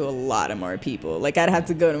talk to a lot of more people. I'd have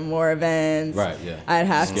to go to more events. Right. Yeah. I'd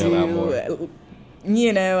have Scale out more.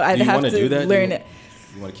 I'd have to learn it.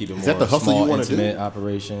 You want to keep it more small, intimate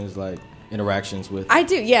operations, interactions with. I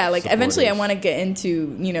do, yeah. Eventually, I want to get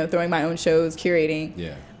into throwing my own shows, curating.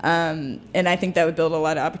 Yeah. And I think that would build a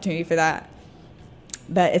lot of opportunity for that.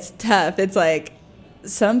 But it's tough. It's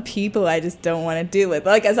some people I just don't want to deal with.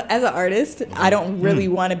 As an artist, I don't really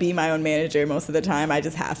want to be my own manager most of the time. I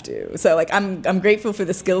just have to. So I'm grateful for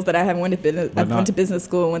the skills that I have. I went to business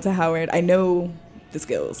school, went to Howard. I know the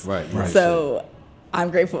skills. Right. So I'm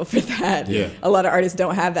grateful for that. Yeah. A lot of artists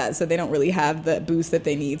don't have that, so they don't really have the boost that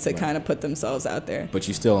they need to kind of put themselves out there. But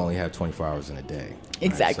you still only have 24 hours in a day.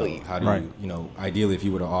 Exactly. Right? So how do you, ideally, if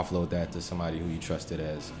you were to offload that to somebody who you trusted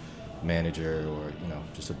as manager or,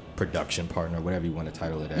 just a production partner, whatever you want to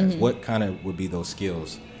title it as, what kind of would be those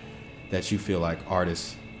skills that you feel like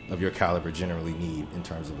artists of your caliber generally need in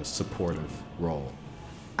terms of a supportive role?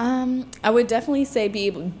 I would definitely say be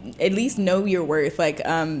able, at least know your worth,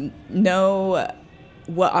 know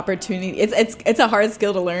what opportunity. It's a hard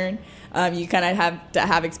skill to learn. You kind of have to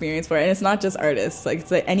have experience for it, and it's not just artists.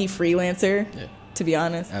 It's any freelancer, to be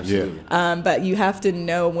honest. Absolutely. But you have to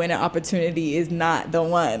know when an opportunity is not the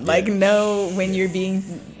one. Know when you're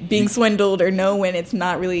being swindled, or know when it's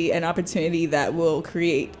not really an opportunity that will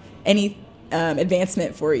create any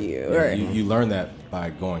advancement for you. Yeah, or you learn that by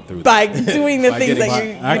going through by doing the things that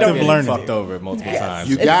you active don't learning. fucked over multiple times.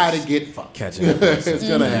 You gotta get fucked. Catching up. It's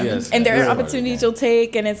gonna happen. Yes, and there are that's opportunities you'll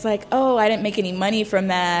take, and it's like, oh, I didn't make any money from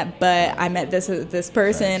that, but I met this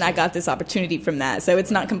person. I got this opportunity from that, so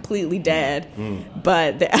it's not completely dead.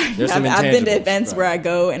 But I've been to events where I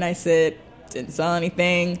go and I sit, didn't sell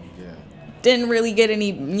anything, didn't really get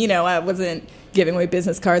any. I wasn't giving away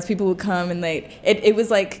business cards. People would come and it was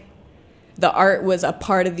like the art was a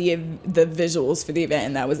part of the visuals for the event,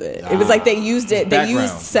 and that was it. It was like they used it. They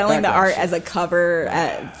used selling the art as a cover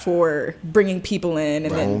for bringing people in,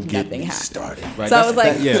 and then nothing happened. Right. So I was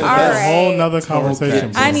like, all That's right, a whole nother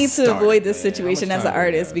conversation. I need to avoid this situation as an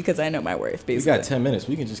artist because I know my worth. Basically, We got 10 minutes.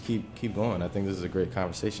 We can just keep going. I think this is a great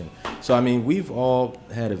conversation. So I mean, we've all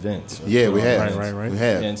had events. Yeah, we have. Right. We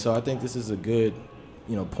have. And so I think this is a good,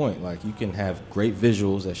 point. Like, you can have great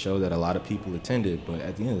visuals that show that a lot of people attended, but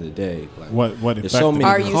at the end of the day, like, What there's so many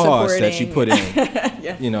Are you costs that you supporting- put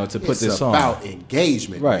in, to put It's this on. about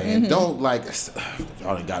engagement, Right. man. Don't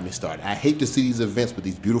y'all done got me started. I hate to see these events with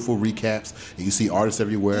these beautiful recaps, and you see artists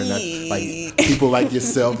everywhere, and like people like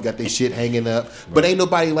yourself got their shit hanging up, but ain't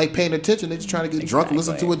nobody like paying attention. They just trying to get drunk and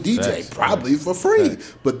listen to a DJ, Facts. probably for free.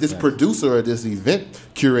 But this producer or this event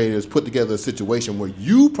curator has put together a situation where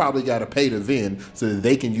you probably got to pay to vend so that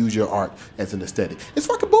they can use your art as an aesthetic. It's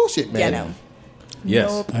fucking bullshit, man. Yeah, no.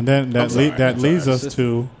 Yes. And then that I'm leads sorry. us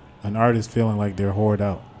to an artist feeling like they're hoard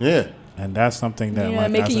out. Yeah. And that's something that, Yeah,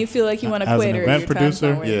 like, making as you feel like you want to as quit an or event your time's not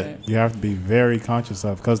producer, worth yeah. it. you have to be very conscious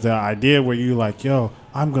of, because the idea where you like, yo,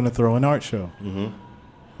 I'm going to throw an art show.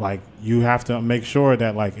 Like, you have to make sure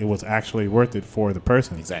that, like, it was actually worth it for the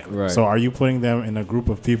person. Exactly. Right. So are you putting them in a group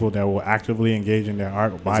of people that will actively engage in their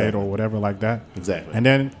art, buy it or whatever like that? Exactly. And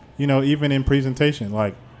then, even in presentation,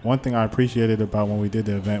 like, one thing I appreciated about when we did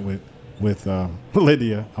the event with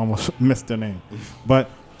Lydia, I almost missed her name, but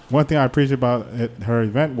one thing I appreciated about her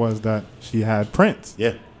event was that she had prints.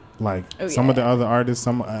 Yeah. Like some of the other artists,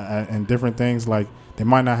 and different things, like they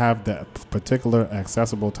might not have that particular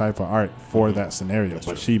accessible type of art for that scenario,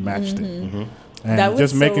 but she matched it. And That was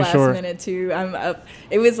just so making last sure. minute too.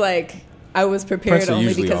 It was like I was prepared Prints are only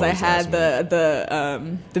usually because I always had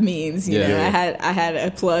the means. You know, Yeah. I had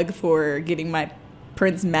a plug for getting my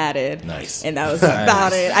prints matted. Nice. And that was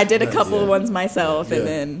about it. I did a couple of ones myself and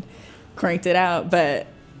then cranked it out. But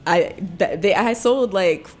I sold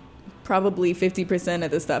like probably 50%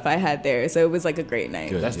 of the stuff I had there, so it was like a great night.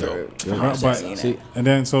 Good. That's for- dope. for But- artists, you know. See, And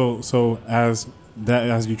then so as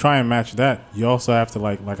you try and match that, you also have to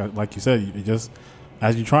like you said, you just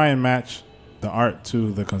as you try and match the art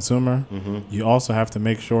to the consumer, you also have to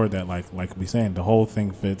make sure that like we saying, the whole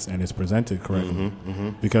thing fits and is presented correctly.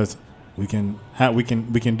 Because we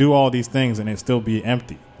can do all these things and it still be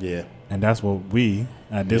empty. Yeah. And that's what we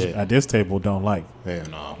at this table don't like. Yeah,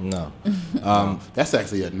 no. no. That's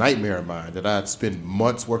actually a nightmare of mine, that I'd spend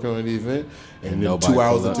months working on the event, and then nobody 2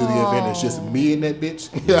 hours pull up. into the event, it's just me and that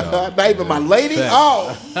bitch. Not even my lady.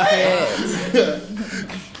 Oh,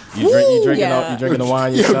 You drinking the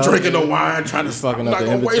wine yeah, yourself? I'm drinking the wine, trying to Fucking I'm up not the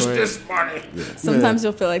gonna waste inventory. this money. Sometimes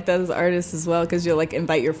you'll feel like that as artists as well, because you'll like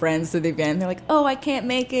invite your friends to the event. They're like, "Oh, I can't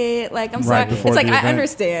make it. Like, I'm Right sorry." before It's like the I event.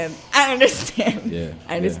 understand. Yeah.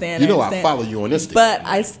 I understand. You know, I I understand. follow you on Insta. But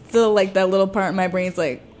I still like that little part of my brain's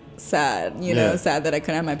like sad. Yeah. Sad that I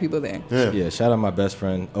couldn't have my people there. Yeah, shout out my best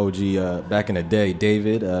friend OG back in the day,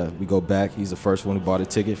 David. We go back. He's the first one who bought a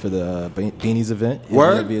ticket for the Beanies event. Hit me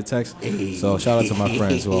Word? up via text. So shout out to my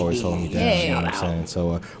friends who always hold me down. You know what I'm saying?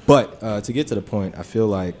 So, but to get to the point, I feel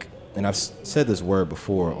like, and I've said this word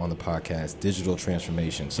before on the podcast, digital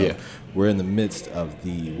transformation. So we're in the midst of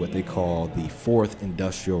what they call the fourth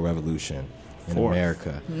industrial revolution in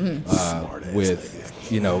America. With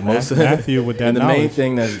most of Matthew with that and the main knowledge.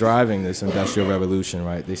 thing that's driving this industrial revolution,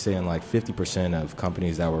 right? They say in like 50% of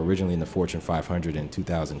companies that were originally in the Fortune 500 in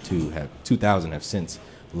 2000 have since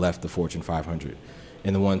left the Fortune 500.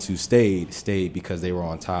 And the ones who stayed because they were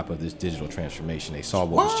on top of this digital transformation. They saw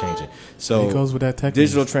what was changing. So It goes with that tech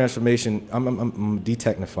digital news. transformation. I'm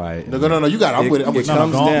detechnify it. No, you got it. I'm with it. I'm with you. No,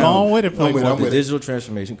 comes go down on with it, I'm with it. I'm the with it. digital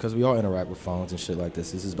transformation, because we all interact with phones and shit like this.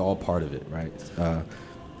 This is all part of it, right?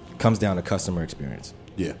 Comes down to customer experience.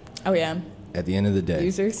 Yeah. Oh yeah, At the end of the day,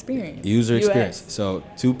 user experience. User UX. experience. So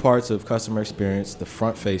 2 parts of customer experience. The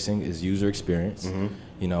front facing is user experience.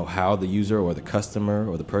 How the user or the customer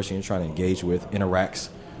or the person you're trying to engage with interacts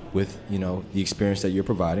with, the experience that you're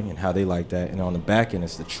providing and how they like that. And on the back end,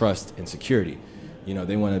 it's the trust and security.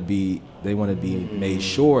 They want to be made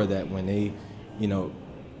sure that when they,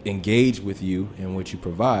 engage with you and what you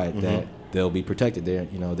provide, that they'll be protected.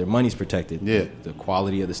 Their money's protected. Yeah. The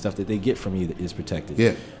quality of the stuff that they get from you is protected.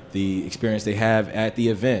 Yeah. the experience they have at the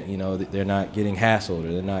event. You know, they're not getting hassled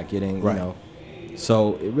or they're not getting, you know.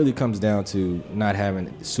 So it really comes down to not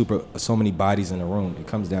having so many bodies in the room. It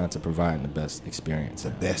comes down to providing the best experience. The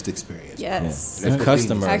best experience. Yes. The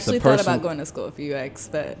customer. I actually thought about going to school for UX,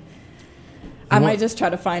 but I might just try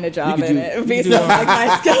to find a job in it based on like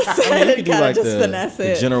my skill set and kind of just finesse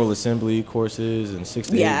it. The General Assembly courses and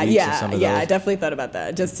 68 weeks and some of those. I definitely thought about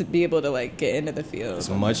that just to be able to like get into the field. It's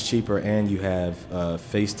much cheaper, and you have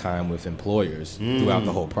FaceTime with employers throughout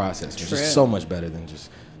the whole process, which is so much better than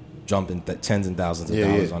just jumping tens and thousands of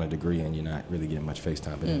dollars on a degree and you're not really getting much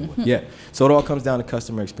FaceTime. But anyway, so it all comes down to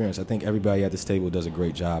customer experience. I think everybody at this table does a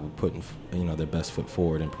great job of putting their best foot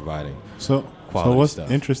forward and providing quality what's stuff.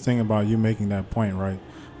 interesting about you making that point, right,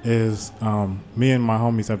 is me and my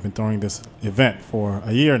homies have been throwing this event for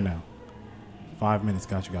a year now. 5 minutes,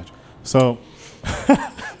 got you. So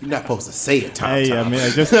you're not supposed to say it, Tom. Hey, I mean,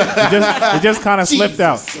 it just kind of slipped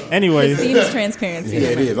out. Anyways, the theme is transparency. Yeah,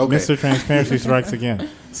 it is. Okay. Mr. Transparency strikes again.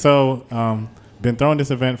 So, been throwing this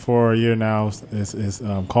event for a year now. It's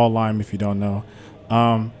called Lime, if you don't know.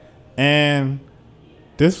 And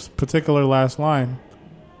this particular last line,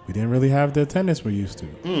 we didn't really have the attendance we used to.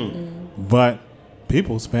 But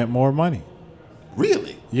people spent more money.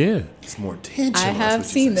 Really? Yeah. It's more intentional. I have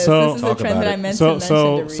seen this. So, this is a trend that I mentioned.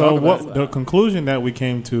 So what the conclusion that we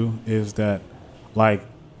came to is that, like,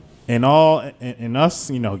 in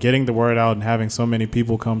us, getting the word out and having so many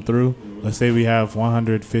people come through, let's say we have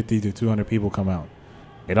 150 to 200 people come out,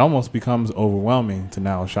 it almost becomes overwhelming to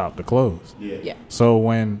now shop the clothes. Yeah. So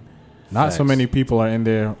when not so many people are in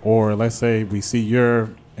there, or let's say we see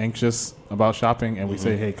you're anxious about shopping and we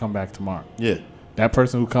say, hey, come back tomorrow. Yeah. That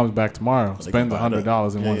person who comes back tomorrow spends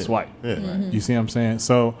 $100 in one swipe. Yeah. You see what I'm saying?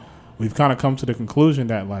 So we've kind of come to the conclusion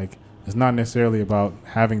that, like, it's not necessarily about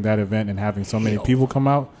having that event and having so many people come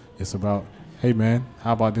out. It's about, hey, man,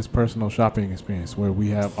 how about this personal shopping experience where we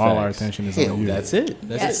have all our attention is on you? That's it.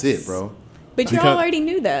 That's it, bro. But you all already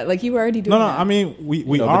knew that. Like, you were already doing that. No, I mean,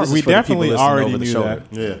 we definitely already knew that.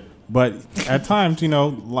 Yeah. But at times,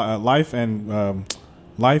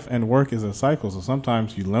 life and work is a cycle. So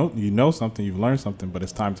sometimes you know something, you've learned something, but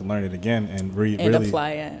it's time to learn it again and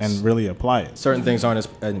really apply it. Certain things aren't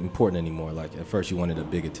as important anymore. Like at first you wanted a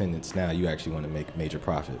big attendance. Now you actually want to make major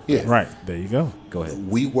profit. Yeah. Right. There you go. Go ahead.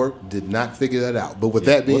 WeWork did not figure that out. But with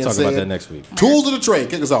that being said, we'll talk about that next week. Tools of the trade.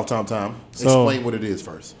 Kick us off, Tom. So, explain what it is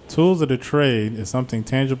first. Tools of the trade is something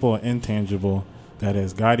tangible or intangible that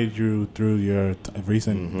has guided you through your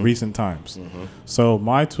recent times. Mm-hmm. So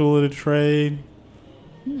my tool of the trade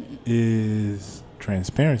is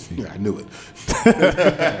transparency. Yeah, I knew it.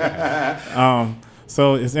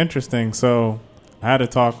 So it's interesting. So I had a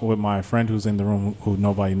talk with my friend who's in the room who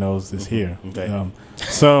nobody knows is here. Okay.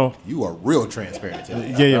 So you are real transparent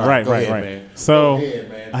today. Yeah, right. Man. So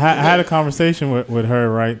I had a conversation with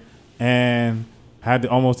her, right, and had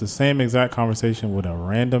almost the same exact conversation with a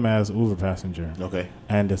random ass Uber passenger. Okay.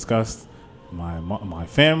 And discussed my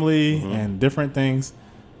family and different things,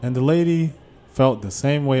 and the lady felt the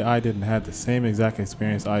same way I did and had the same exact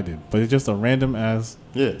experience I did. But it's just a random ass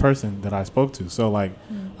person that I spoke to. So, like,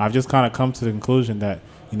 I've just kind of come to the conclusion that,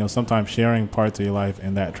 sometimes sharing parts of your life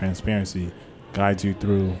and that transparency guides you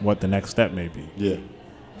through what the next step may be. Yeah.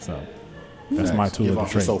 So, that's my tool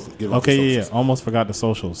of the trade. Okay, Almost forgot the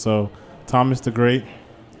socials. So, Thomas the Great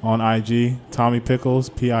on IG, Tommy Pickles,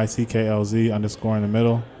 PICKLZ _ in the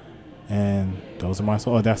middle. And those are my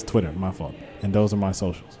that's Twitter, my fault. And those are my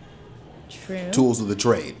socials. True. Tools of the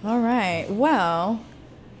trade. All right. Well,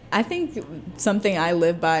 I think something I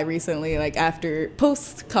live by recently, like after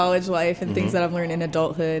post-college life and things that I've learned in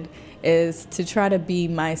adulthood, is to try to be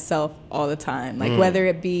myself all the time. Like whether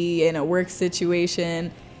it be in a work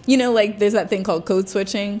situation, like there's that thing called code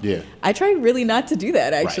switching. Yeah. I try really not to do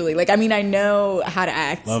that, actually. Right. Like, I mean, I know how to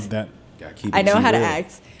act. Love that. I know how to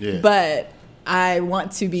act, but I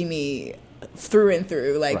want to be me through and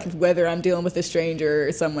through, like whether I'm dealing with a stranger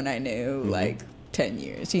or someone I knew like 10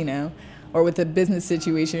 years, or with a business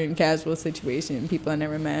situation, casual situation, people I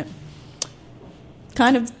never met.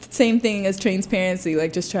 Kind of same thing as transparency,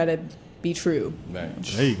 like just try to be true. Right.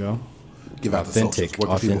 There you go. Give out authentic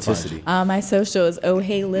authenticity. My social is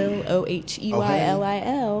OheyLil,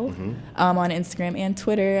 OHEYLIL, on Instagram and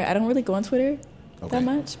Twitter. I don't really go on Twitter that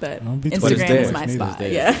much, but Instagram is my spot.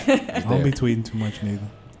 Yeah. Don't be tweeting too much neither.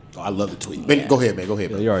 Oh, I love the tweet. Yeah. Go ahead, man.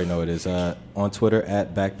 Yeah, you already know what it is. On Twitter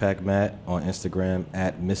at BackpackMatt. On Instagram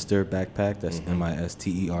at Mr. Backpack. That's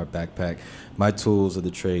MISTER Backpack. My tools of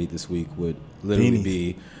the trade this week would literally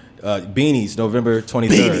be Beanies, November 23rd.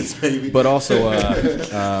 Beanies, baby. But also,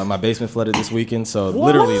 my basement flooded this weekend, so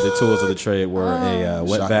literally the tools of the trade were a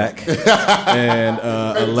wet vac and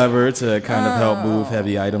a lever to kind of help move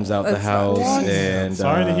heavy items out the house. And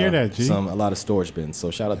sorry to hear that, G. A lot of storage bins.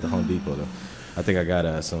 So shout out to Home Depot, though. I think I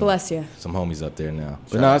got some homies up there now.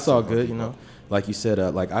 But no, it's all good, you know. Like you said,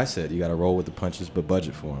 like I said, you got to roll with the punches, but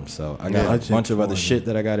budget for them. So I got a bunch of other shit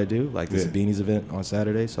that I got to do, like this Beanies event on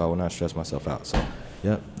Saturday, so I will not stress myself out. So,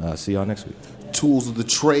 see y'all next week. Tools of the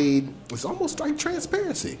trade. It's almost like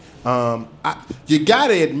transparency. You got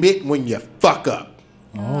to admit when you fuck up.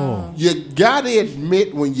 Oh. You got to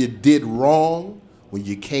admit when you did wrong. When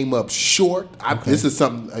you came up short, this is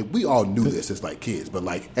something we all knew this as like kids, but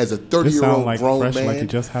like as a 30-year-old like grown fresh, man, like it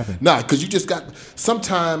just happened. Nah, because you just got.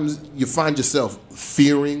 Sometimes you find yourself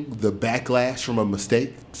fearing the backlash from a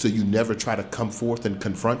mistake, so you never try to come forth and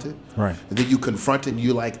confront it. Right, and then you confront it, and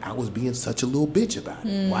you're like, I was being such a little bitch about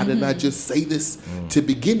it. Why didn't I just say this to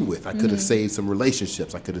begin with? I could have saved some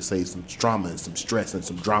relationships. I could have saved some trauma and some stress and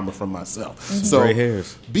some drama from myself. So gray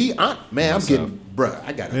hairs. Be honest, man. I'm getting, bruh.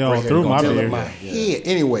 I got a gray hair through my beard. in my head.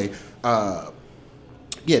 Anyway,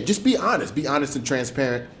 just be honest. Be honest and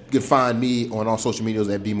transparent. You can find me on all social medias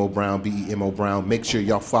at BMO Brown, BEMO Brown. Make sure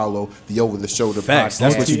y'all follow the Over the Shoulder Facts. podcast.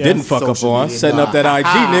 That's what you didn't fuck up on. Media. Setting up that IG,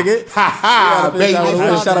 nigga. Baby.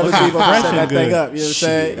 Shout out to people for setting that Good. thing up. You know what I'm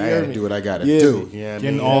saying? I gotta do what I gotta Yeah. do. You know what I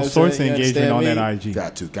Getting mean? all sorts of You engagement on understand that IG.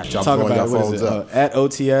 Got y'all Talk blowing about your what phones is it? up. At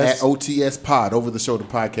OTS. At OTS Pod, Over the Shoulder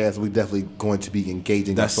podcast. We definitely going to be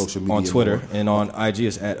engaging That's on social media on Twitter, more. and on IG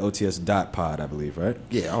it's at OTS.pod, I believe, right?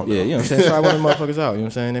 Yeah, I don't know. Yeah, you know what I'm saying? Try one of them motherfuckers out. You know what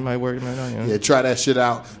I'm saying? They might work, they might not. You know? Yeah, try that shit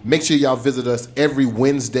out. Make sure y'all visit us every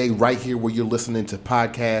Wednesday right here where you're listening to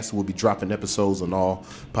podcasts. We'll be dropping episodes on all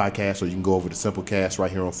podcasts, or you can go over to Simplecast right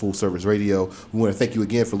here on Full Service Radio. We want to thank you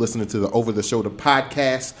again for listening to the Over the Shoulder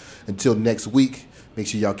podcast. Until next week, make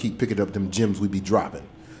sure y'all keep picking up them gems we be dropping.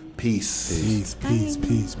 Peace. Peace.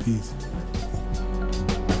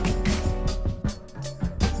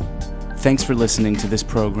 Thanks for listening to this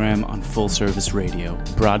program on Full Service Radio,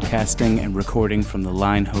 broadcasting and recording from the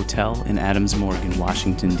Line Hotel in Adams Morgan,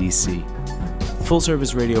 Washington, D.C. Full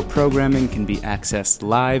Service Radio programming can be accessed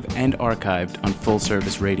live and archived on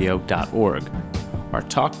fullserviceradio.org. Our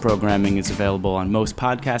talk programming is available on most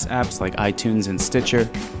podcast apps like iTunes and Stitcher,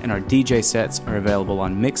 and our DJ sets are available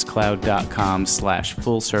on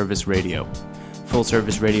mixcloud.com/fullserviceradio. Full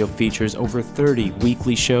Service Radio features over 30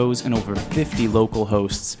 weekly shows and over 50 local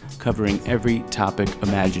hosts covering every topic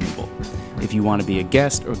imaginable. If you want to be a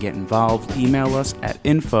guest or get involved, email us at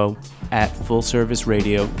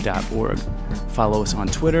info@fullserviceradio.org. Follow us on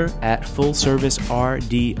Twitter at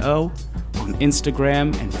FullServiceRDO, on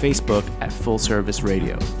Instagram and Facebook at Full Service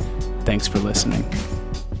Radio. Thanks for listening.